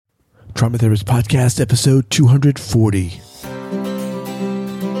Trauma Therapist Podcast, episode 240.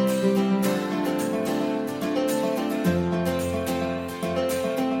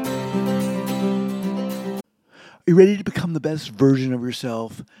 Are you ready to become the best version of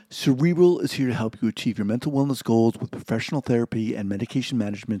yourself? Cerebral is here to help you achieve your mental wellness goals with professional therapy and medication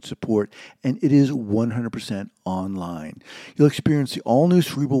management support, and it is 100% online. You'll experience the all-new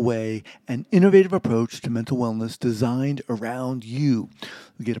Cerebral Way, an innovative approach to mental wellness designed around you.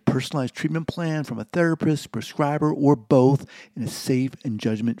 You'll get a personalized treatment plan from a therapist, prescriber, or both in a safe and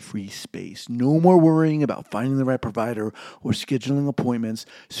judgment-free space. No more worrying about finding the right provider or scheduling appointments.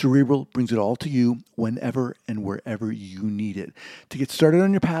 Cerebral brings it all to you whenever and wherever you need it. To get started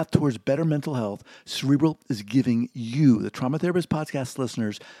on your path towards better mental health, Cerebral is giving you, the Trauma Therapist Podcast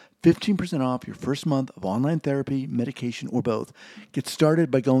listeners, 15% off your first month of online therapy, medication, or both. Get started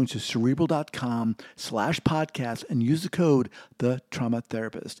by going to cerebral.com/podcast and use the code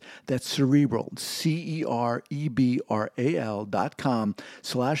TheTraumaTherapist. That's Cerebral,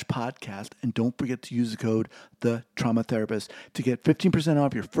 CEREBRAL.com/podcast. And don't forget to use the code TheTraumaTherapist to get 15%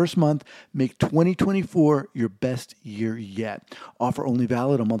 off your first month. Make 2024 your best year yet. Offer only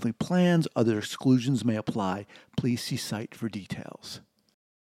valid on monthly plans. Other exclusions may apply. Please see site for details.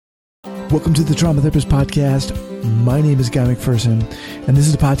 Welcome to the Trauma Therapist Podcast. My name is Guy McPherson, and this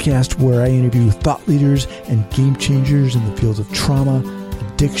is a podcast where I interview thought leaders and game changers in the fields of trauma,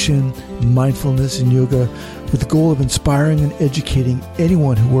 addiction, mindfulness, and yoga with the goal of inspiring and educating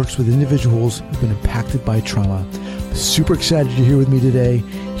anyone who works with individuals who've been impacted by trauma. Super excited you're here with me today.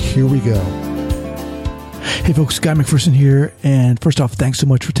 Here we go. Hey folks, Guy McPherson here, and first off, thanks so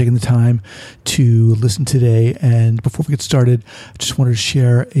much for taking the time to listen today. And before we get started, I just wanted to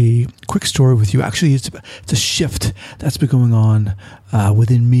share a quick story with you. Actually, it's a shift that's been going on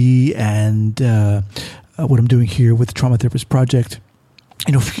within me and what I'm doing here with the Trauma Therapist Project.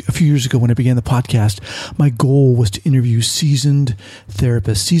 You know, a few years ago when I began the podcast, my goal was to interview seasoned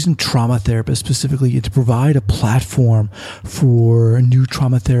therapists, seasoned trauma therapists specifically, and to provide a platform for new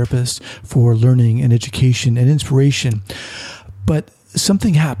trauma therapists for learning and education and inspiration. But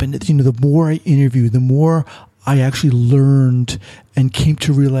something happened. You know, the more I interviewed, the more I actually learned and came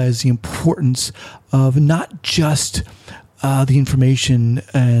to realize the importance of not just the information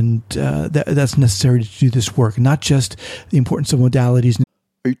and that's necessary to do this work, not just the importance of modalities.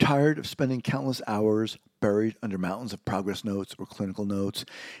 Are you tired of spending countless hours buried under mountains of progress notes or clinical notes?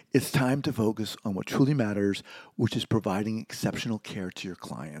 It's time to focus on what truly matters, which is providing exceptional care to your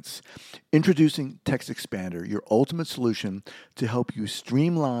clients. Introducing TextExpander, your ultimate solution to help you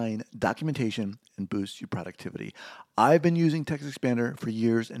streamline documentation and boost your productivity. I've been using TextExpander for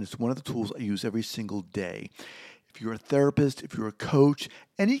years, and it's one of the tools I use every single day. If you're a therapist, if you're a coach,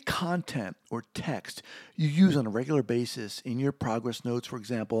 any content or text you use on a regular basis in your progress notes, for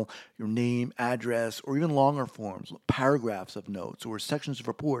example, your name, address, or even longer forms, paragraphs of notes or sections of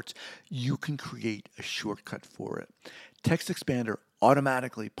reports, you can create a shortcut for it. TextExpander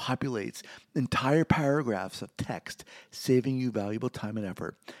automatically populates entire paragraphs of text, saving you valuable time and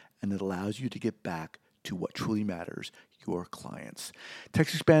effort, and it allows you to get back to what truly matters, your clients.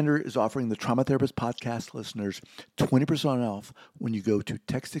 TextExpander is offering the Trauma Therapist Podcast listeners 20% off when you go to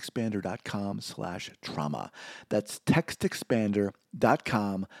textexpander.com/trauma. That's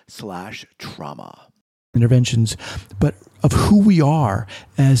textexpander.com/trauma. Interventions, but of who we are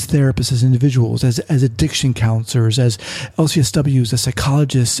as therapists, as individuals, as addiction counselors, as LCSWs, as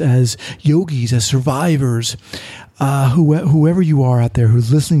psychologists, as yogis, as survivors, whoever you are out there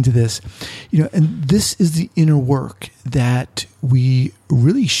who's listening to this, you know, and this is the inner work that we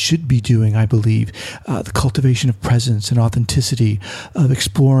really should be doing, I believe, the cultivation of presence and authenticity, of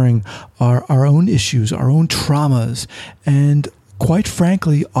exploring our own issues, our own traumas, and quite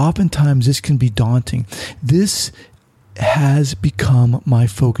frankly, oftentimes this can be daunting. This has become my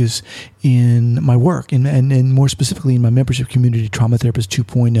focus in my work and more specifically in my membership community, Trauma Therapist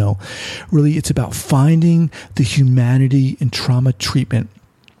 2.0. Really, it's about finding the humanity in trauma treatment.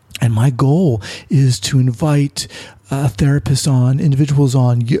 And my goal is to invite therapists on, individuals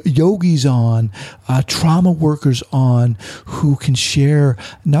on, yogis on, trauma workers on, who can share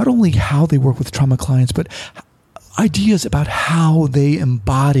not only how they work with trauma clients, but ideas about how they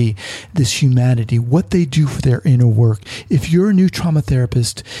embody this humanity, what they do for their inner work. If you're a new trauma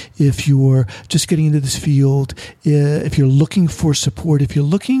therapist, if you're just getting into this field, if you're looking for support, if you're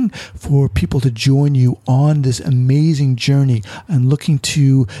looking for people to join you on this amazing journey and looking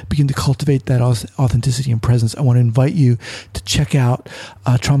to begin to cultivate that authenticity and presence, I want to invite you to check out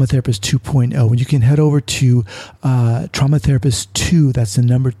Trauma Therapist 2.0. And you can head over to Trauma Therapist 2, that's the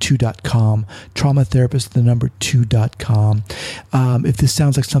number 2.com, Trauma Therapist, the number 2 how2.com. If this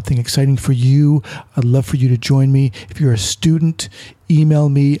sounds like something exciting for you, I'd love for you to join me. If you're a student, email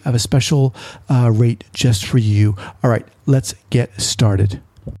me. I have a special rate just for you. All right, let's get started.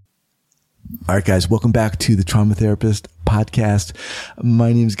 All right, guys, welcome back to the Trauma Therapist podcast.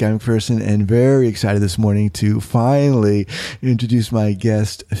 My name is Guy McPherson, and very excited this morning to finally introduce my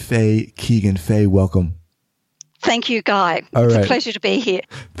guest, Faye Keegan. Faye, welcome. Thank you, Guy. It's a pleasure to be here.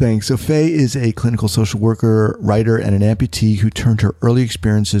 Thanks. So Faye is a clinical social worker, writer, and an amputee who turned her early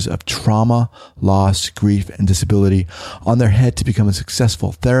experiences of trauma, loss, grief, and disability on their head to become a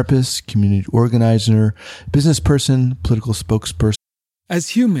successful therapist, community organizer, business person, political spokesperson. As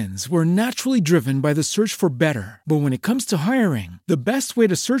humans, we're naturally driven by the search for better. But when it comes to hiring, the best way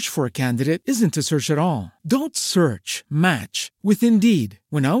to search for a candidate isn't to search at all. Don't search, match with Indeed.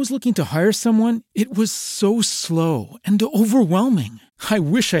 When I was looking to hire someone, it was so slow and overwhelming. I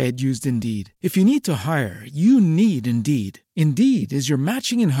wish I had used Indeed. If you need to hire, you need Indeed. Indeed is your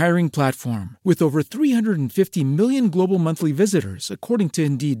matching and hiring platform with over 350 million global monthly visitors, according to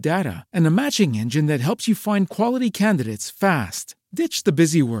Indeed data, and a matching engine that helps you find quality candidates fast. Ditch the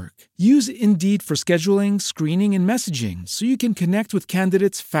busy work. Use Indeed for scheduling, screening, and messaging so you can connect with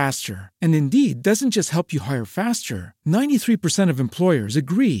candidates faster. And Indeed doesn't just help you hire faster. 93% of employers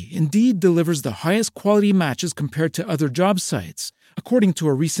agree Indeed delivers the highest quality matches compared to other job sites, according to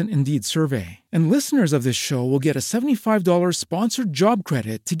a recent Indeed survey. And listeners of this show will get a $75 sponsored job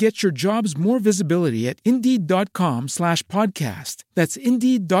credit to get your jobs more visibility at Indeed.com/podcast. That's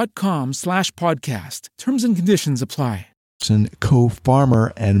Indeed.com/podcast. Terms and conditions apply.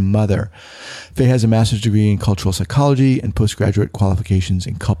 Co-farmer and mother. Faye has a master's degree in cultural psychology and postgraduate qualifications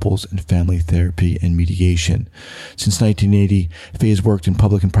in couples and family therapy and mediation. Since 1980, Faye has worked in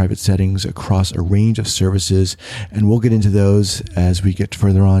public and private settings across a range of services, and we'll get into those as we get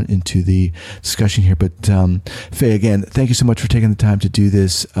further on into the discussion here. But Faye, again, thank you so much for taking the time to do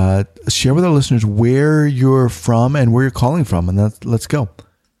this. Share with our listeners where you're from and where you're calling from, and let's go.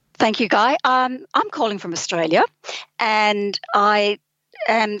 Thank you, Guy. I'm calling from Australia, and I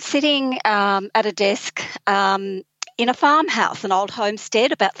am sitting at a desk in a farmhouse, an old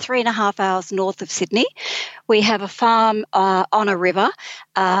homestead, about 3.5 hours north of Sydney. We have a farm on a river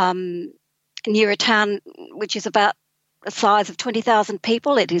near a town which is about the size of 20,000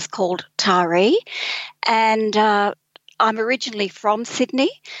 people. It is called Taree, and I'm originally from Sydney,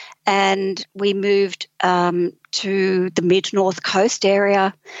 and we moved to the mid-north coast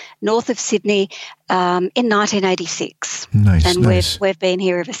area, north of Sydney, in 1986. Nice, and nice. We've been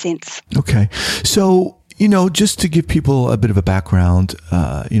here ever since. Okay. So, just to give people a bit of a background,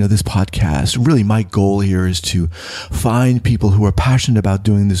 this podcast, really my goal here is to find people who are passionate about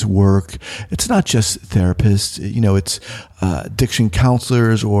doing this work. It's not just therapists, it's addiction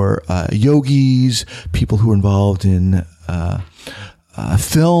counselors or yogis, people who are involved in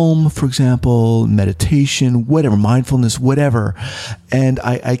film, for example, meditation, whatever, mindfulness, whatever. And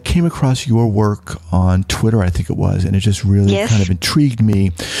I came across your work on Twitter, I think it was, and it just really kind of intrigued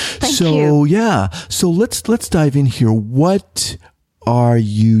me. Thank you. Yeah. So let's dive in here. What are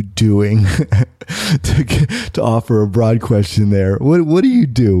you doing to offer a broad question there? What do you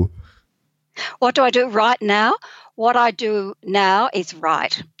do? What do I do right now? What I do now is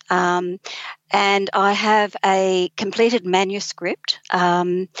write. And I have a completed manuscript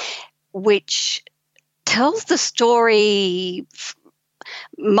which tells the story,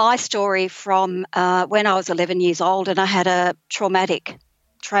 my story from when I was 11 years old and I had a traumatic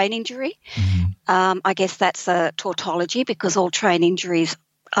train injury. Mm-hmm. I guess that's a tautology because all train injuries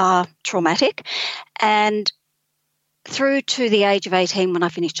are traumatic. And through to the age of 18 when I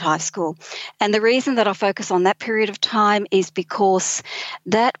finished high school. And the reason that I focus on that period of time is because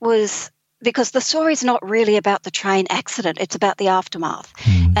the story is not really about the train accident. It's about the aftermath.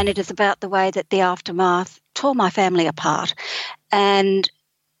 Mm. And it is about the way that the aftermath tore my family apart. And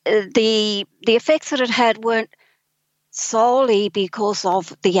the effects that it had weren't solely because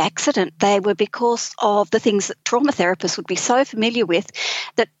of the accident. They were because of the things that trauma therapists would be so familiar with,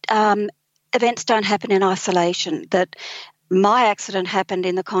 that events don't happen in isolation, that my accident happened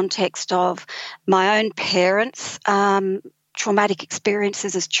in the context of my own parents' traumatic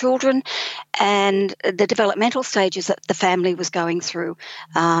experiences as children and the developmental stages that the family was going through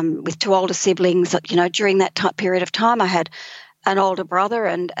with two older siblings. During that period of time, I had an older brother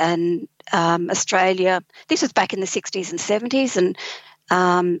and Australia. This was back in the 60s and 70s, and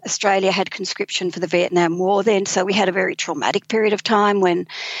Australia had conscription for the Vietnam War then, so we had a very traumatic period of time when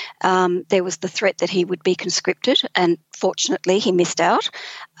there was the threat that he would be conscripted, and fortunately he missed out.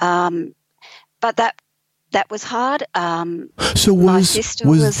 But that that was hard. So was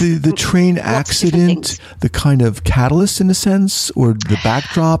the train accident the kind of catalyst in a sense, or the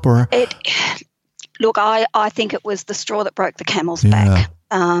backdrop, or? Look, I think it was the straw that broke the camel's back.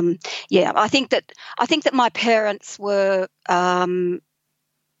 I think that my parents were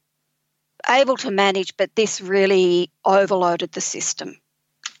able to manage, but this really overloaded the system.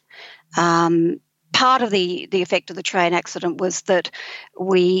 Part of the effect of the train accident was that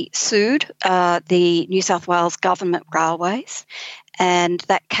we sued the New South Wales Government Railways, and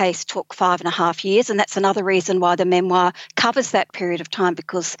that case took 5.5 years, and that's another reason why the memoir covers that period of time,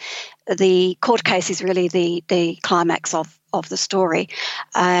 because the court case is really the climax of the story,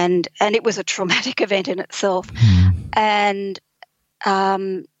 and it was a traumatic event in itself, and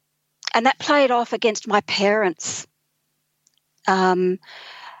that played off against my parents'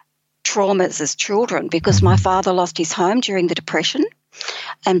 traumas as children, because my father lost his home during the Depression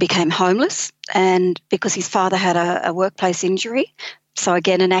and became homeless, and because his father had a workplace injury, so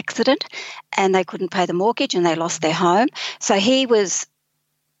again an accident, and they couldn't pay the mortgage and they lost their home. So he was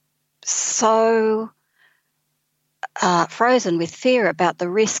so frozen with fear about the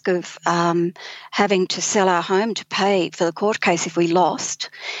risk of having to sell our home to pay for the court case if we lost.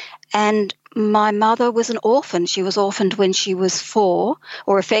 And my mother was an orphan. She was orphaned when she was 4,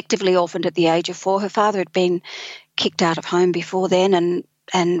 or effectively orphaned at the age of 4. Her father had been kicked out of home before then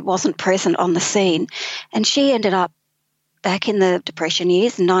and wasn't present on the scene. And she ended up back in the Depression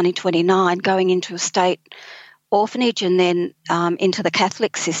years, in 1929, going into a state orphanage and then into the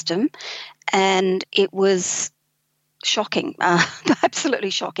Catholic system. And it was shocking, absolutely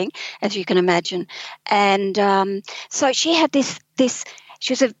shocking, as you can imagine. And so she had this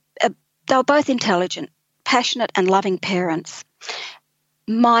she was they were both intelligent, passionate and loving parents.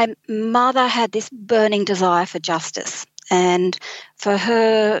 My mother had this burning desire for justice, and for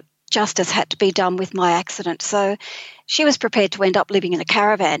her, justice had to be done with my accident. So she was prepared to end up living in a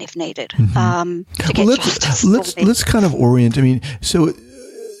caravan if needed to get justice. Let's kind of orient. I mean, so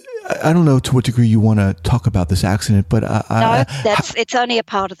I don't know to what degree you want to talk about this accident, but it's only a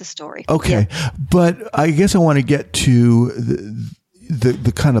part of the story. Okay, but I guess I want to get to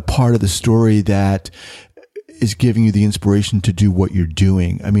the kind of part of the story that is giving you the inspiration to do what you're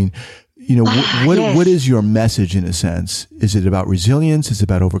doing. I mean, what is your message in a sense? Is it about resilience? Is it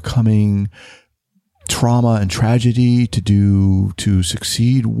about overcoming trauma and tragedy to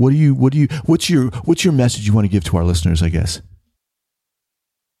succeed? What's your message you want to give to our listeners, I guess?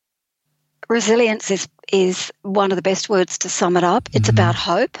 Resilience is one of the best words to sum it up. It's about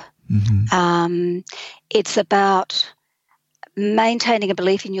hope. It's about maintaining a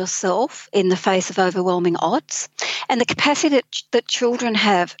belief in yourself in the face of overwhelming odds, and the capacity that children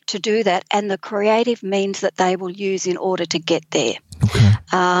have to do that, and the creative means that they will use in order to get there. Okay.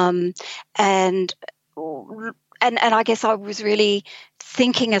 And I guess I was really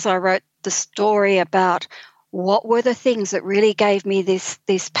thinking as I wrote the story about what were the things that really gave me this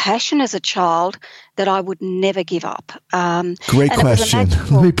passion as a child that I would never give up. Great question.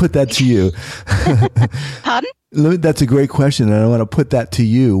 Let me put that to you. Pardon? That's a great question, and I want to put that to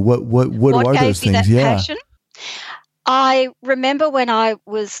you. What are those things? Passion? I remember when I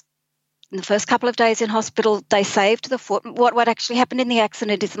was in the first couple of days in hospital, they saved the foot. What actually happened in the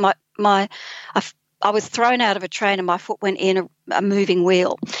accident is I was thrown out of a train and my foot went in a moving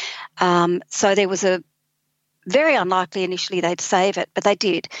wheel. So there was very unlikely initially they'd save it, but they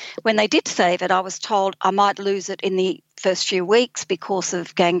did. When they did save it, I was told I might lose it in the first few weeks because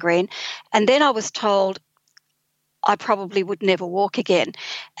of gangrene, and then I was told I probably would never walk again.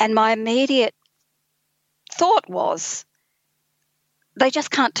 And my immediate thought was, they just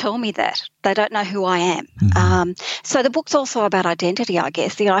can't tell me that. They don't know who I am. So the book's also about identity, I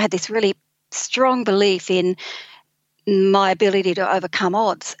guess. I had this really strong belief in my ability to overcome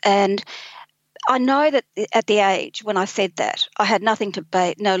odds. And I know that at the age when I said that, I had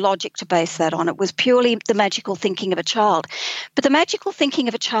no logic to base that on. It was purely the magical thinking of a child. But the magical thinking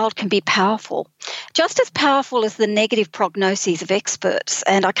of a child can be powerful, just as powerful as the negative prognoses of experts.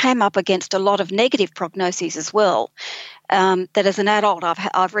 And I came up against a lot of negative prognoses as well. That as an adult,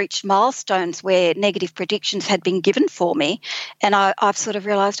 I've reached milestones where negative predictions had been given for me, and I've sort of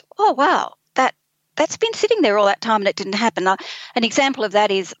realised, oh wow, that's been sitting there all that time and it didn't happen. An example of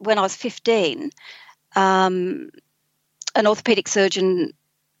that is when I was 15, an orthopaedic surgeon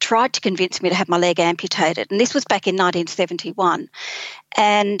tried to convince me to have my leg amputated, and this was back in 1971,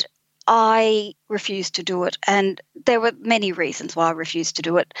 and I refused to do it, and there were many reasons why I refused to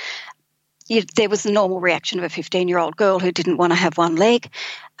do it. There was the normal reaction of a 15-year-old girl who didn't want to have one leg.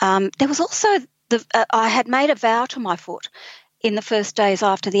 There was also I had made a vow to my foot in the first days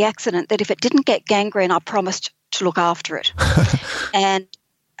after the accident that if it didn't get gangrene, I promised to look after it. And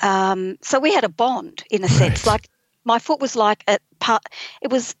so we had a bond in a sense. Like my foot was like it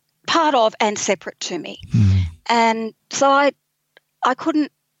was part of and separate to me. And so I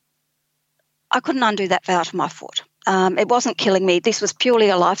couldn't undo that vow to my foot. It wasn't killing me. This was purely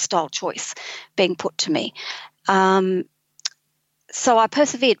a lifestyle choice being put to me. So I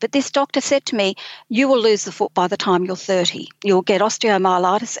persevered. But this doctor said to me, you will lose the foot by the time you're 30. You'll get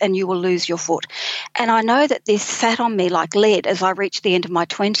osteomyelitis and you will lose your foot. And I know that this sat on me like lead as I reached the end of my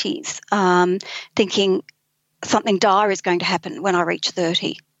 20s, thinking something dire is going to happen when I reach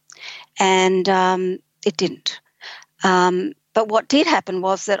 30. And it didn't. But what did happen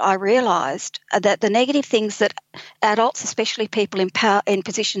was that I realised that the negative things that adults, especially people in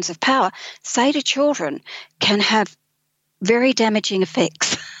positions of power, say to children can have very damaging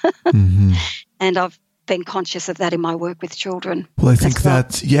effects. And I've been conscious of that in my work with children. Well, I think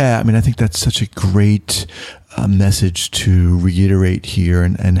I think that's such a great message to reiterate here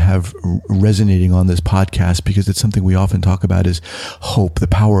and have resonating on this podcast, because it's something we often talk about is hope, the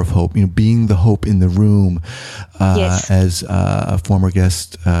power of hope, being the hope in the room. As a former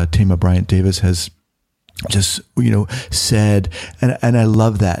guest, Thema Bryant Davis, has just, said, and I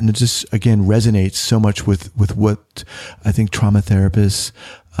love that. And it just, again, resonates so much with what I think trauma therapists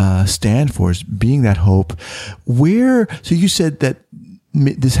stand for, is being that hope. So you said that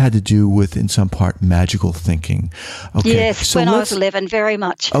this had to do with, in some part, magical thinking. Okay. Yes, so when I was 11, very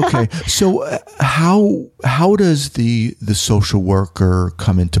much. Okay. So how does the social worker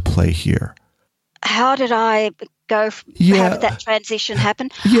come into play here? How did I have that transition happen?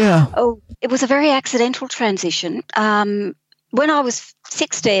 Yeah. Oh, it was a very accidental transition. When I was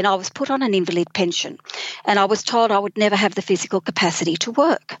 16, I was put on an invalid pension, and I was told I would never have the physical capacity to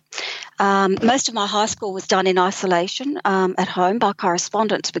work. Most of my high school was done in isolation at home by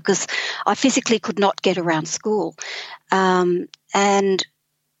correspondence, because I physically could not get around school. And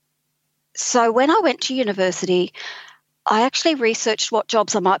so when I went to university, I actually researched what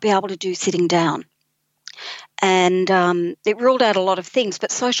jobs I might be able to do sitting down. And it ruled out a lot of things,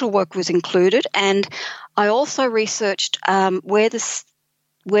 but social work was included. And I also researched I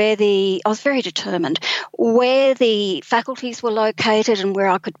was very determined, where the faculties were located and where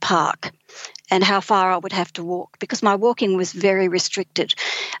I could park and how far I would have to walk, because my walking was very restricted.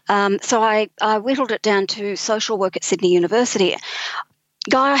 So I whittled it down to social work at Sydney University.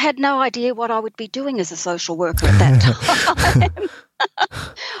 Guy, I had no idea what I would be doing as a social worker at that time.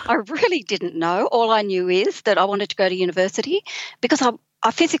 I really didn't know. All I knew is that I wanted to go to university, because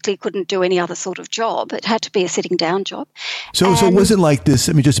I physically couldn't do any other sort of job. It had to be a sitting down job. So it wasn't like this,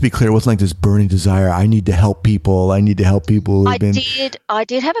 just to be clear, it wasn't like this burning desire, I need to help people. I did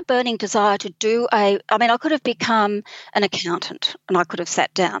have a burning desire to do I could have become an accountant and I could have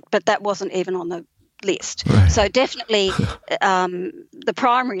sat down, but that wasn't even on the list. Right. So definitely the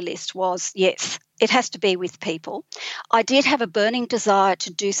primary list was, yes, it has to be with people. I did have a burning desire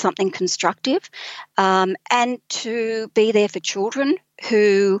to do something constructive and to be there for children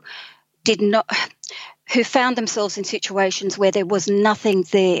who found themselves in situations where there was nothing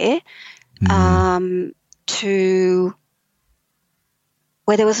there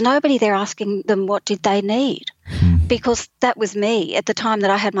where there was nobody there asking them what did they need. Because that was me. At the time that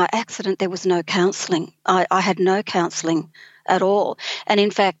I had my accident, there was no counselling. I had no counselling at all. And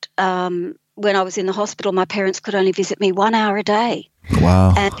in fact, when I was in the hospital, my parents could only visit me 1 hour a day.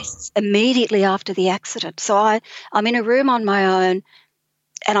 Wow. And this is immediately after the accident. So I'm in a room on my own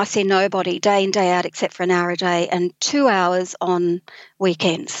and I see nobody day in, day out except for an hour a day and 2 hours on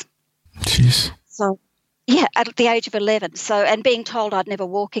weekends. Jeez. So, yeah, at the age of 11. So, and being told I'd never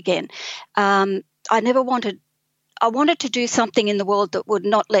walk again. I wanted to do something in the world that would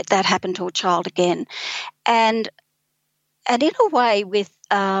not let that happen to a child again. And in a way with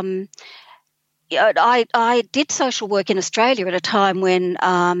I did social work in Australia at a time when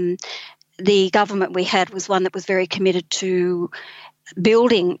the government we had was one that was very committed to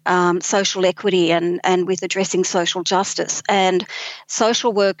building social equity and with addressing social justice. And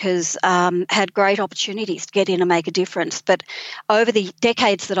social workers had great opportunities to get in and make a difference. But over the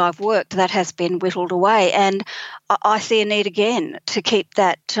decades that I've worked, that has been whittled away. And I see a need again to keep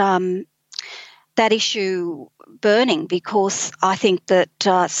that that issue burning, because I think that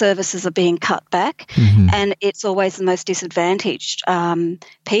services are being cut back, and it's always the most disadvantaged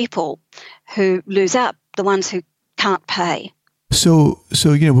people who lose out, the ones who can't pay. So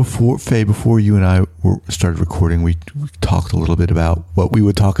before you and I started recording, we talked a little bit about what we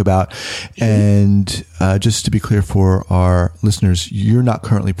would talk about, and just to be clear for our listeners, you're not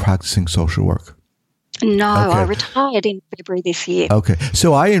currently practicing social work. No, Okay. I retired in February this year. Okay.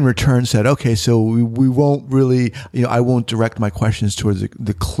 So I, in return, said, okay, so we won't really, I won't direct my questions towards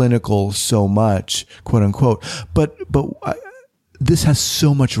the clinical so much, quote unquote. But this has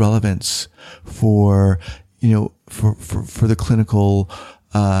so much relevance for the clinical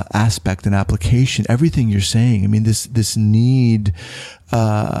aspect and application. Everything you're saying. I mean, this need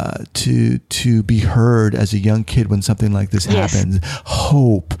to be heard as a young kid when something like this Yes. happens.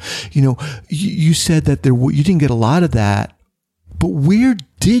 Hope. You said that you didn't get a lot of that, but where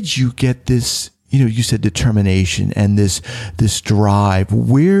did you get this? You said determination and this drive.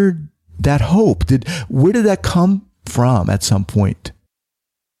 Where that hope where did that come from at some point?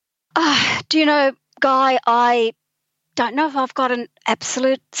 Do you know, Guy, I don't know if I've got an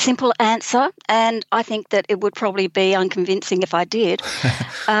absolute simple answer, and I think that it would probably be unconvincing if I did.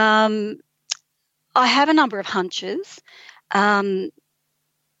 I have a number of hunches. My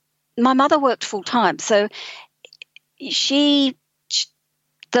mother worked full time, so the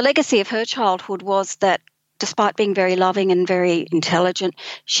legacy of her childhood was that despite being very loving and very intelligent,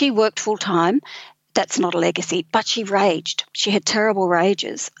 she worked full time. That's not a legacy, but she raged. She had terrible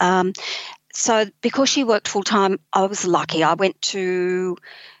rages. So because she worked full time, I was lucky. I was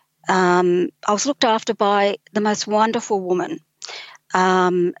looked after by the most wonderful woman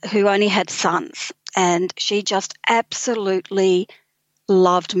who only had sons, and she just absolutely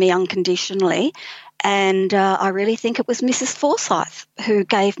loved me unconditionally. And I really think it was Mrs. Forsyth who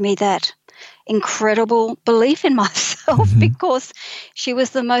gave me that incredible belief in myself because she was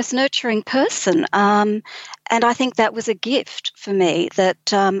the most nurturing person. And I think that was a gift for me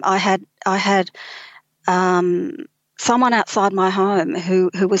that I had someone outside my home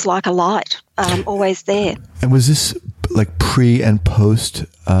who was like a light, always there. And was this like pre and post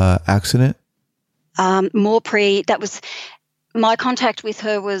accident? More pre. That was my contact with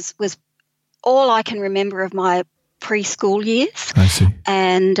her was all I can remember of my preschool years. I see.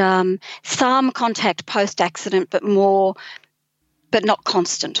 And some contact post-accident, but not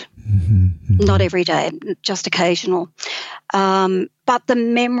constant. Not every day, just occasional. But the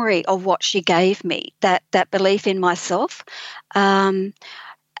memory of what she gave me, that belief in myself. And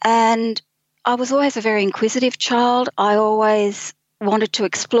I was always a very inquisitive child. I always wanted to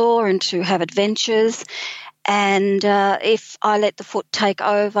explore and to have adventures. And if I let the foot take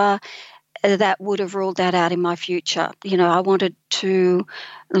over, that would have ruled that out in my future. I wanted to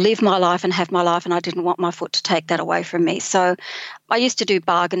live my life and have my life, and I didn't want my foot to take that away from me. So I used to do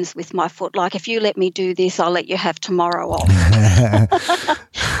bargains with my foot, like, if you let me do this, I'll let you have tomorrow off.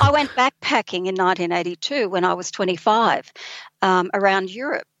 I went backpacking in 1982 when I was 25 around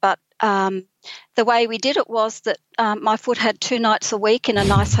Europe, but the way we did it was that my foot had 2 nights a week in a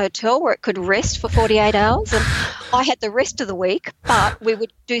nice hotel where it could rest for 48 hours, and I had the rest of the week, but we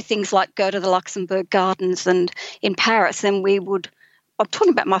would do things like go to the Luxembourg Gardens and in Paris, and I'm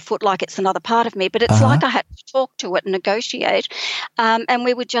talking about my foot like it's another part of me, but it's like I had to talk to it and negotiate, and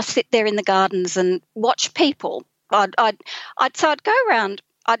we would just sit there in the gardens and watch people. So I'd go around,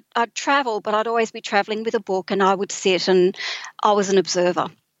 I'd travel, but I'd always be traveling with a book, and I would sit and I was an observer.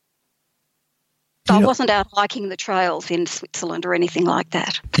 I wasn't out hiking the trails in Switzerland or anything like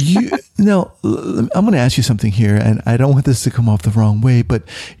that. I'm going to ask you something here, and I don't want this to come off the wrong way, but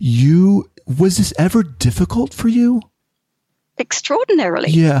was this ever difficult for you? Extraordinarily.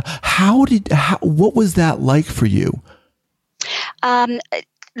 Yeah. What was that like for you?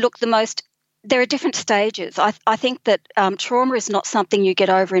 Look, there are different stages. I think that trauma is not something you get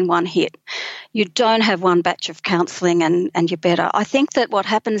over in one hit. You don't have one batch of counselling and you're better. I think that what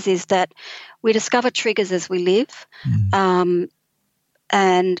happens is that we discover triggers as we live,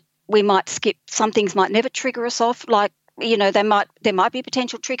 and we might skip. Some things might never trigger us off, like, there might be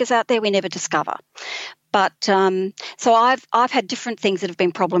potential triggers out there we never discover. But so I've had different things that have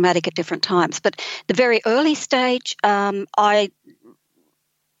been problematic at different times. But the very early stage, the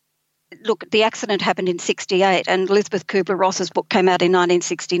accident happened in 1968, and Elizabeth Kubler-Ross's book came out in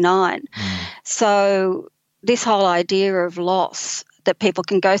 1969. So this whole idea of loss that people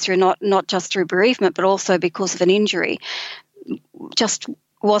can go through, not just through bereavement, but also because of an injury, just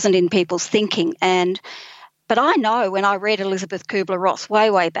wasn't in people's thinking. But I know when I read Elizabeth Kubler-Ross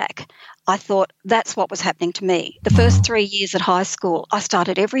way back, I thought that's what was happening to me. The first 3 years at high school, I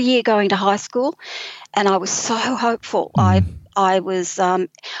started every year going to high school, and I was so hopeful. I was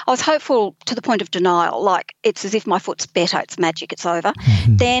hopeful to the point of denial, like it's as if my foot's better, it's magic, it's over.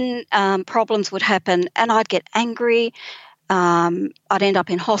 Then problems would happen, and I'd get angry. I'd end up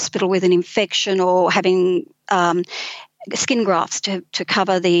in hospital with an infection or having skin grafts to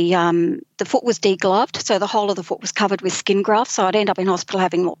cover the foot was degloved, so the whole of the foot was covered with skin grafts. So I'd end up in hospital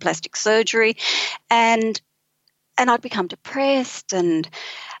having more plastic surgery, and I'd become depressed, and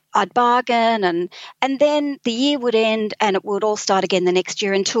I'd bargain, and then the year would end and it would all start again the next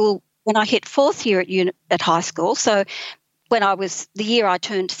year until when I hit fourth year at high school. So when I was the year I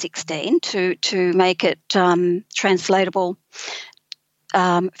turned 16 to make it translatable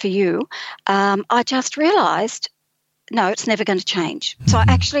for you, I just realised, no, it's never going to change. So I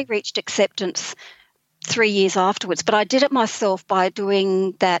actually reached acceptance 3 years afterwards, but I did it myself by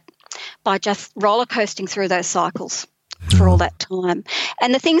doing that, by just roller coasting through those cycles for all that time.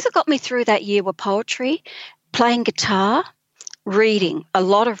 And the things that got me through that year were poetry, playing guitar, reading, a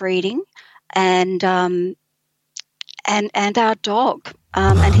lot of reading, and our dog,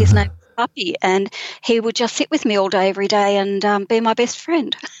 and his name was Puppy, and he would just sit with me all day, every day, and be my best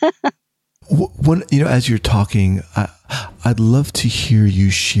friend. As you're talking, I'd love to hear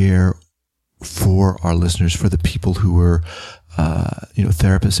you share for our listeners, for the people who are,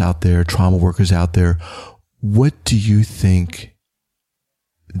 therapists out there, trauma workers out there, what do you think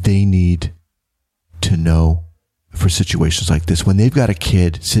they need to know for situations like this? When they've got a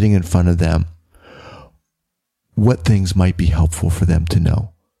kid sitting in front of them, what things might be helpful for them to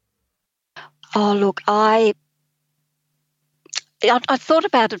know? Oh, look, I thought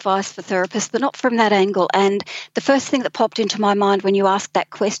about advice for therapists, but not from that angle. And the first thing that popped into my mind when you asked that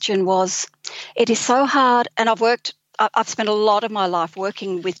question was, it is so hard, and I've spent a lot of my life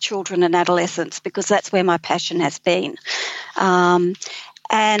working with children and adolescents because that's where my passion has been. And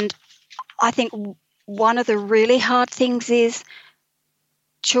I think one of the really hard things is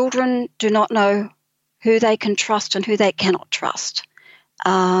children do not know who they can trust and who they cannot trust.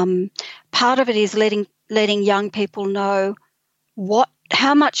 Part of it is letting young people know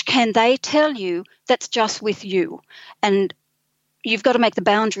how much can they tell you that's just with you, and you've got to make the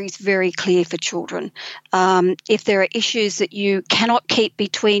boundaries very clear for children. If there are issues that you cannot keep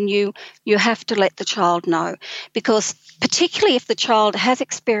between you, you have to let the child know, because particularly if the child has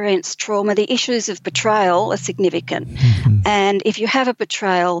experienced trauma, the issues of betrayal are significant. Mm-hmm. And if you have a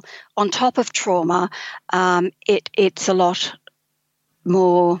betrayal on top of trauma, it's a lot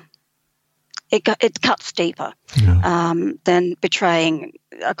more, it cuts deeper than betraying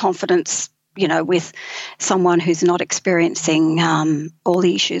a confidence, with someone who's not experiencing all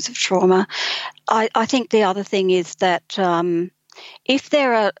the issues of trauma. I think the other thing is that if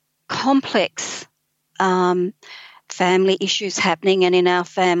there are complex family issues happening, and in our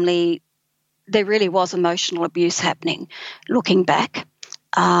family there really was emotional abuse happening, looking back,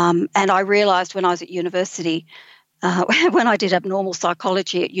 and I realised when I was at university, when I did abnormal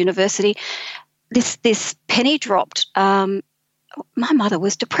psychology at university, this penny dropped. My mother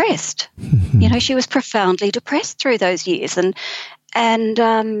was depressed. She was profoundly depressed through those years. And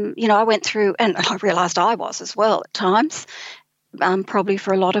I went through, and I realised I was as well at times, probably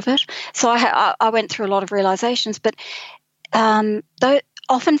for a lot of it. So I went through a lot of realisations. But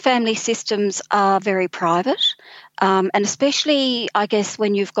often family systems are very private, and especially, I guess,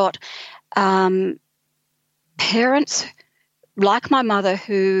 when you've got parents like my mother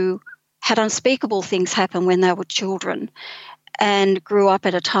who had unspeakable things happen when they were children, and grew up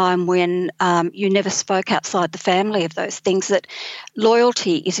at a time when you never spoke outside the family of those things, that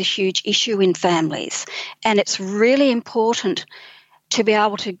loyalty is a huge issue in families. And it's really important to be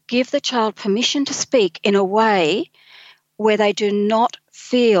able to give the child permission to speak in a way where they do not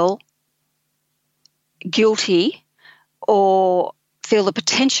feel guilty or feel the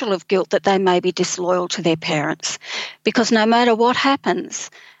potential of guilt that they may be disloyal to their parents. Because no matter what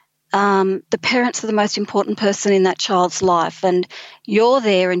happens, the parents are the most important person in that child's life, and you're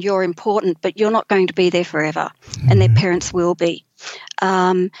there and you're important, but you're not going to be there forever, and their parents will be.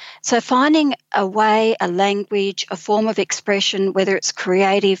 So finding a way, a language, a form of expression, whether it's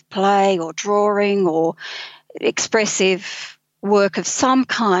creative play or drawing or expressive work of some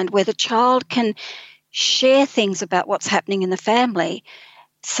kind, where the child can share things about what's happening in the family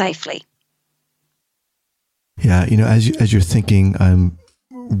safely. Yeah, as you're thinking, I'm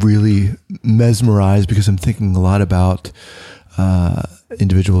really mesmerized because I'm thinking a lot about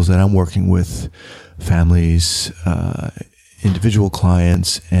individuals that I'm working with, families, individual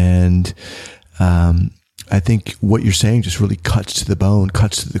clients, and I think what you're saying just really cuts to the bone,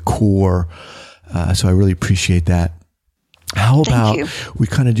 cuts to the core. So I really appreciate that. How about we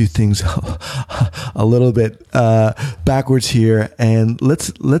kind of do things a little bit backwards here, and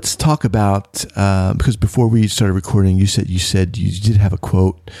let's talk about because before we started recording, you said you did have a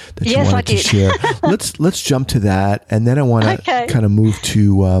quote that you wanted to share. Let's jump to that, and then I want to kind of move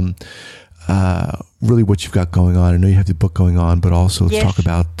to really what you've got going on. I know you have the book going on, but also let's talk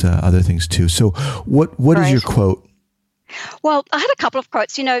about other things too. So what is your quote? Well, I had a couple of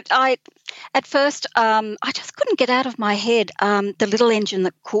quotes. At first, I just couldn't get out of my head The Little Engine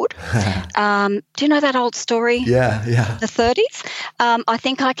That Could. Do you know that old story? Yeah. The 30s? I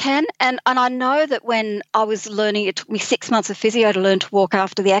think I can. And I know that when I was learning, it took me 6 months of physio to learn to walk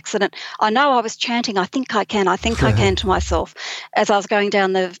after the accident. I know I was chanting, I think I can to myself as I was going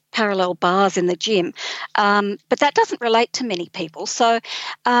down the parallel bars in the gym. But that doesn't relate to many people. So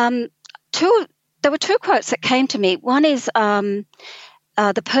there were two quotes that came to me. One is,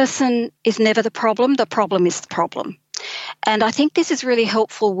 the person is never the problem is the problem. And I think this is really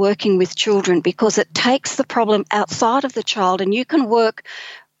helpful working with children because it takes the problem outside of the child and you can work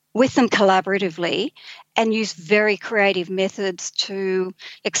with them collaboratively and use very creative methods to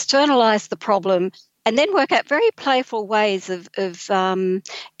externalize the problem and then work out very playful ways of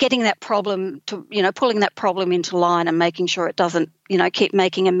getting that problem to, pulling that problem into line and making sure it doesn't, keep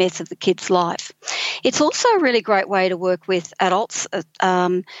making a mess of the kid's life. It's also a really great way to work with adults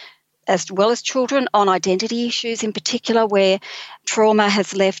as well as children on identity issues in particular where trauma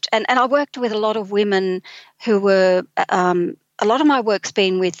has left. And I worked with a lot of women who were, a lot of my work's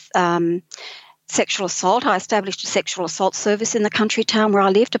been with sexual assault. I established a sexual assault service in the country town where I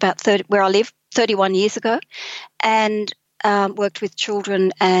lived 31 years ago, and worked with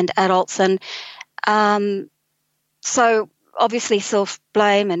children and adults. And so obviously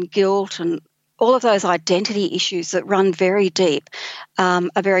self-blame and guilt and all of those identity issues that run very deep are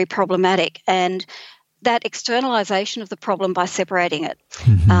very problematic. And that externalization of the problem by separating it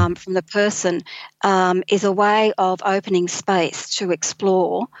from the person is a way of opening space to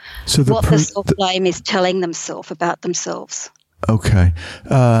explore what the self-blame is telling themselves about themselves. Okay.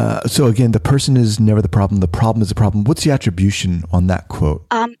 So again, the person is never the problem is the problem. What's the attribution on that quote?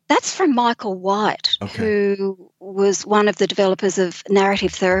 That's from Michael White, who was one of the developers of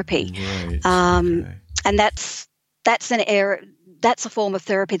narrative therapy. Right. And that's an area. That's a form of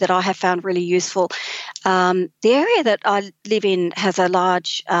therapy that I have found really useful. The area that I live in has a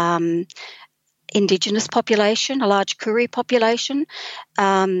large Indigenous population, a large Koori population,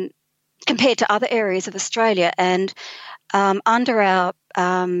 compared to other areas of Australia. And under our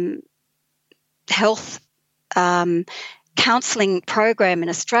health counselling program in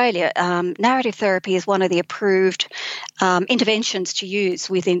Australia, narrative therapy is one of the approved interventions to use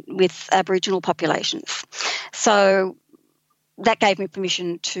with Aboriginal populations. So that gave me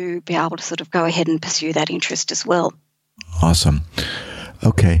permission to be able to sort of go ahead and pursue that interest as well. Awesome.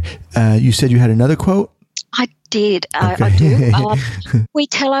 Okay. You said you had another quote? I did. Okay. I do. We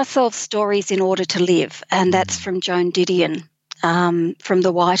tell ourselves stories in order to live, and that's from Joan Didion from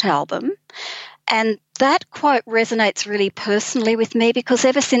the White Album. And that quote resonates really personally with me because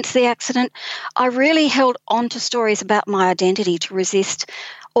ever since the accident, I really held on to stories about my identity to resist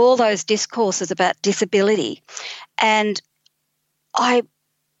all those discourses about disability. And I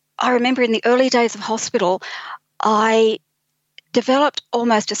remember in the early days of hospital, I developed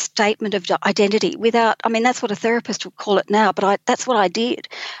almost a statement of identity that's what a therapist would call it now, but that's what I did.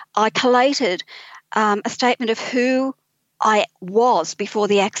 I collated a statement of who I was before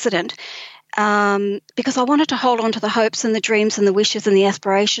the accident because I wanted to hold on to the hopes and the dreams and the wishes and the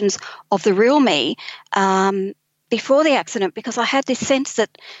aspirations of the real me before the accident because I had this sense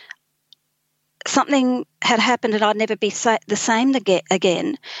that something had happened and I'd never be the same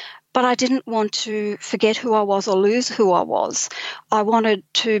again. But I didn't want to forget who I was or lose who I was. I wanted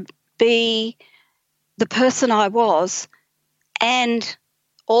to be the person I was and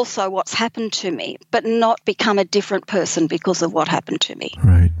also what's happened to me, but not become a different person because of what happened to me.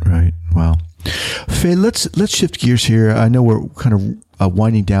 Right. Wow. Faye, let's shift gears here. I know we're kind of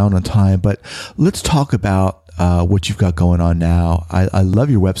winding down on time, but let's talk about what you've got going on now. I love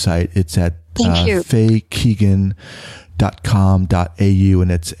your website. It's at FayeKeegan.com.au,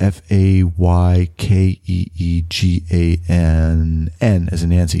 and it's FayeKeegan as in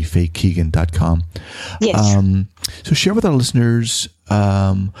Nancy, FayeKeegan.com. Yes. So share with our listeners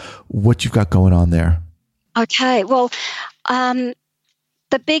what you've got going on there. Okay. Well,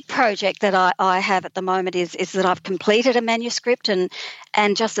 the big project that I have at the moment is that I've completed a manuscript and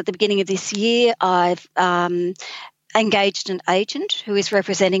just at the beginning of this year I've engaged an agent who is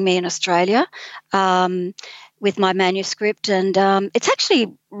representing me in Australia with my manuscript, and it's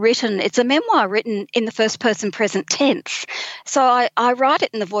actually it's a memoir written in the first person present tense. So I write it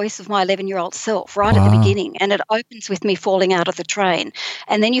in the voice of my 11-year-old self right at the beginning, and it opens with me falling out of the train.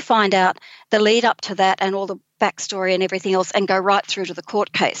 And then you find out the lead up to that and all the backstory and everything else and go right through to the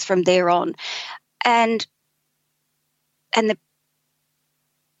court case from there on. And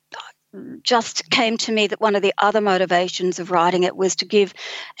just came to me that one of the other motivations of writing it was to give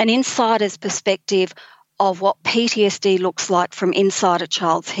an insider's perspective of what PTSD looks like from inside a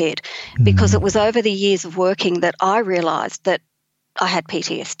child's head, because it was over the years of working that I realised that I had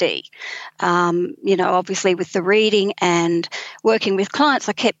PTSD. Obviously with the reading and working with clients,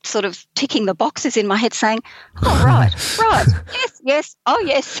 I kept sort of ticking the boxes in my head saying, oh, right, yes, oh,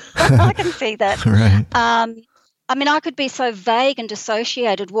 yes, I can see that. Right. I could be so vague and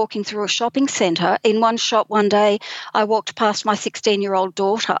dissociated walking through a shopping centre. In one shop one day, I walked past my 16-year-old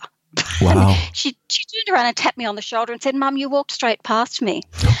daughter. Wow. She turned around and tapped me on the shoulder and said, Mum, you walked straight past me.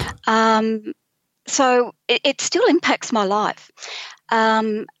 So it still impacts my life,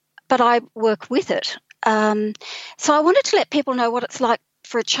 but I work with it. So I wanted to let people know what it's like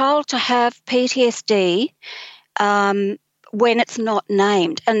for a child to have PTSD when it's not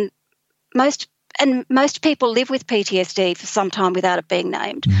named. And most people live with PTSD for some time without it being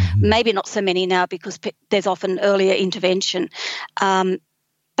named. Mm-hmm. Maybe not so many now because there's often earlier intervention.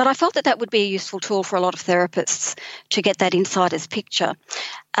 But I felt that would be a useful tool for a lot of therapists to get that insider's picture.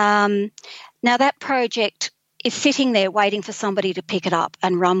 Now, that project is sitting there waiting for somebody to pick it up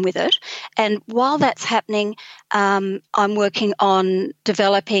and run with it. And while that's happening, I'm working on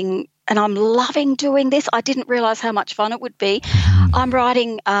developing, and I'm loving doing this. I didn't realise how much fun it would be. I'm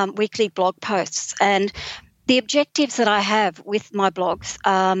writing weekly blog posts, and the objectives that I have with my blogs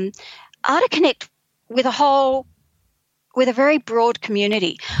are to connect with a very broad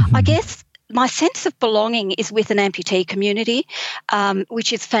community. I guess my sense of belonging is with an amputee community,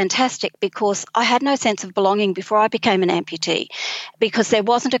 which is fantastic because I had no sense of belonging before I became an amputee because there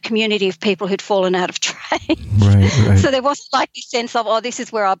wasn't a community of people who'd fallen out of trains. Right. So there wasn't like this sense of, this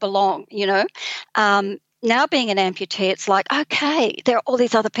is where I belong, Now being an amputee, it's like, okay, there are all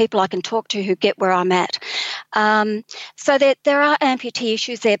these other people I can talk to who get where I'm at. So there are amputee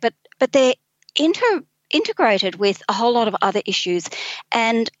issues there, but they're integrated with a whole lot of other issues.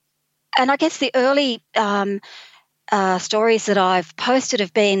 And I guess the early stories that I've posted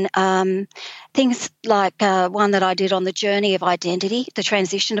have been things like one that I did on the journey of identity, the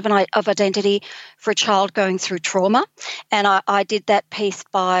transition of identity for a child going through trauma. And I did that piece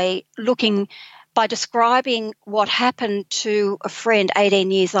by describing what happened to a friend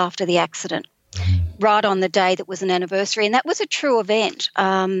 18 years after the accident, right on the day that was an anniversary. And that was a true event.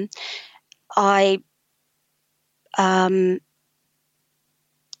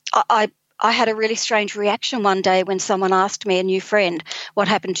 I had a really strange reaction one day when someone asked me, a new friend, what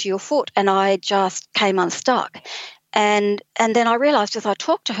happened to your foot? And I just came unstuck. And then I realised as I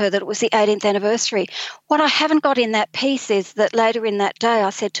talked to her that it was the 18th anniversary. What I haven't got in that piece is that later in that day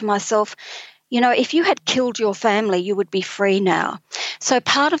I said to myself, if you had killed your family, you would be free now. So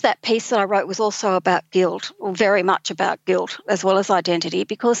part of that piece that I wrote was also about guilt, or very much about guilt, as well as identity,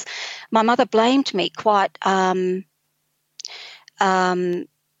 because my mother blamed me quite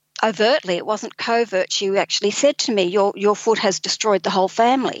overtly. It wasn't covert. She actually said to me, your foot has destroyed the whole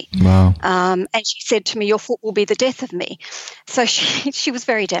family. Wow. And she said to me, your foot will be the death of me. So she was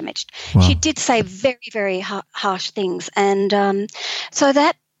very damaged. Wow. She did say very, very harsh things. And so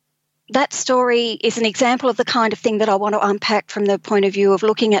that story is an example of the kind of thing that I want to unpack from the point of view of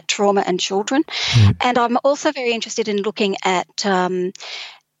looking at trauma and children. Mm. And I'm also very interested in looking at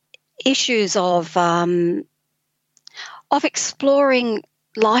issues of exploring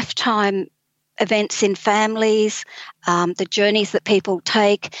lifetime events in families, the journeys that people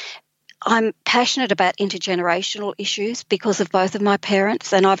take. I'm passionate about intergenerational issues because of both of my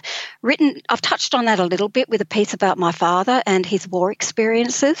parents, and I've touched on that a little bit with a piece about my father and his war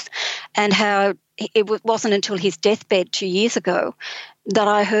experiences, and how it wasn't until his deathbed 2 years ago that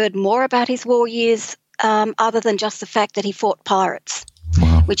I heard more about his war years, other than just the fact that he fought pirates,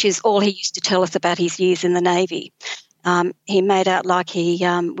 wow, which is all he used to tell us about his years in the Navy. He made out like he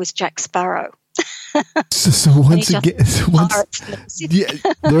was Jack Sparrow. So once again,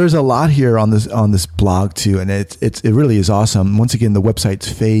 there's a lot here on this blog too, and it really is awesome. Once again, the website's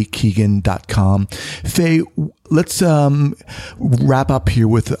FayeKeegan.com. Faye, let's wrap up here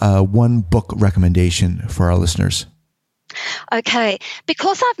with one book recommendation for our listeners. Okay,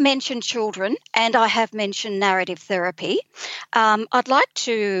 because I've mentioned children and I have mentioned narrative therapy, I'd like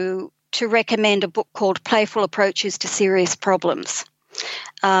to recommend a book called Playful Approaches to Serious Problems,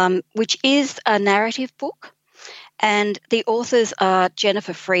 which is a narrative book, and the authors are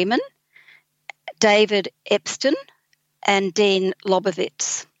Jennifer Freeman, David Epstein, and Dean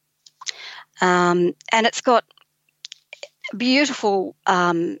Lobovitz. And it's got beautiful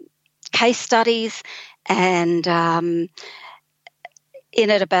case studies and in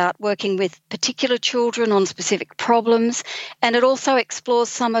it about working with particular children on specific problems, and it also explores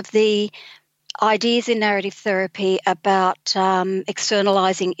some of the ideas in narrative therapy about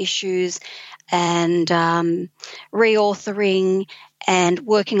externalizing issues and reauthoring and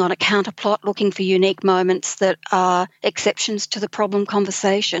working on a counterplot, looking for unique moments that are exceptions to the problem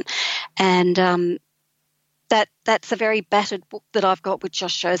conversation. And that's a very battered book that I've got, which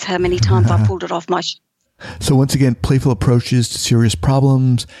just shows how many times I pulled it off my So once again, Playful Approaches to Serious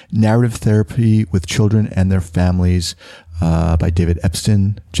Problems, Narrative Therapy with Children and Their Families, by David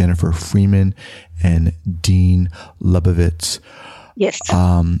Epstein, Jennifer Freeman, and Dean Lubovitz. Yes.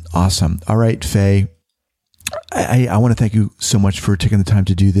 Awesome. All right, Faye. I want to thank you so much for taking the time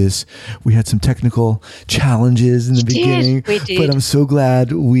to do this. We had some technical challenges in the beginning, but I'm so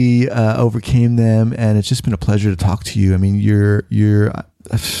glad we overcame them, and it's just been a pleasure to talk to you. I mean, you're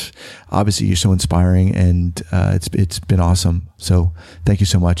obviously you're so inspiring, and it's been awesome. So thank you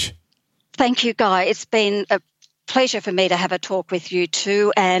so much. Thank you, Guy. It's been a pleasure for me to have a talk with you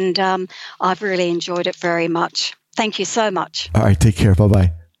too, and I've really enjoyed it very much. Thank you so much. All right, take care.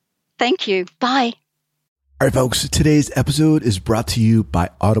 Bye-bye. Thank you. Bye. All right, folks, today's episode is brought to you by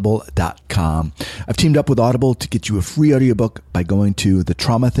Audible.com. I've teamed up with Audible to get you a free audiobook by going to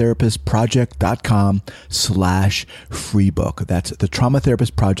thetraumatherapistproject.com/freebook. That's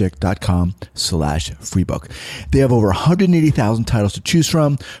thetraumatherapistproject.com/freebook. They have over 180,000 titles to choose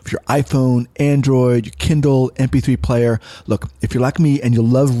from for your iPhone, Android, your Kindle, MP3 player. Look, if you're like me and you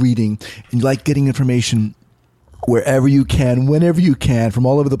love reading and you like getting information wherever you can, whenever you can, from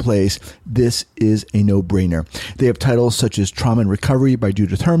all over the place, this is a no-brainer. They have titles such as Trauma and Recovery by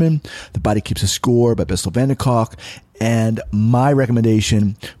Judith Herman, The Body Keeps a Score by Bessel van der Kolk, and my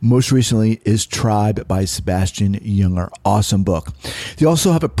recommendation most recently is Tribe by Sebastian Junger. Awesome book. They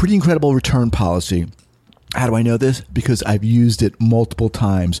also have a pretty incredible return policy. How do I know this? Because I've used it multiple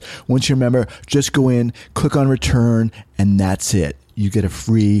times. Once you remember, just go in, click on return, and that's it. You get a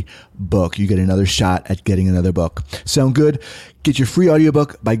free book. You get another shot at getting another book. Sound good? Get your free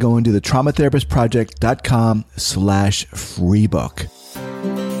audiobook by going to thetraumatherapistproject.com/freebook.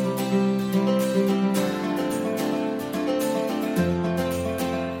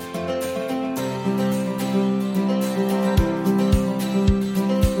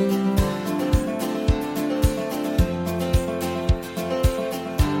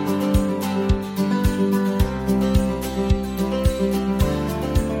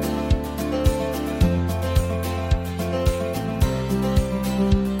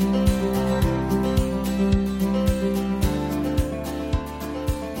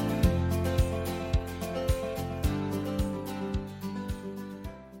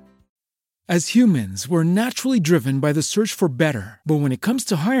 As humans, we're naturally driven by the search for better. But when it comes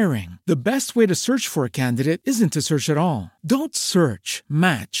to hiring, the best way to search for a candidate isn't to search at all. Don't search,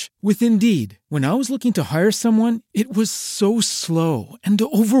 match with Indeed. When I was looking to hire someone, it was so slow and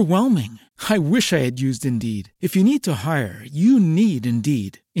overwhelming. I wish I had used Indeed. If you need to hire, you need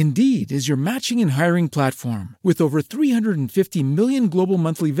Indeed. Indeed is your matching and hiring platform with over 350 million global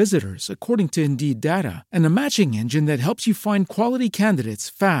monthly visitors, according to Indeed data, and a matching engine that helps you find quality candidates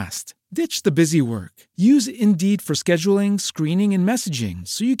fast. Ditch the busy work. Use Indeed for scheduling, screening, and messaging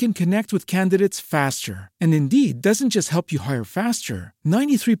so you can connect with candidates faster. And Indeed doesn't just help you hire faster.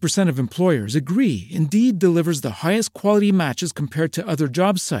 93% of employers agree Indeed delivers the highest quality matches compared to other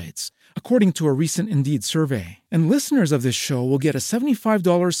job sites, according to a recent Indeed survey. And listeners of this show will get a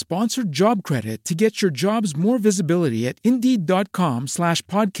 $75 sponsored job credit to get your jobs more visibility at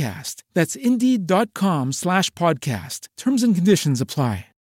Indeed.com/podcast. That's Indeed.com/podcast. Terms and conditions apply.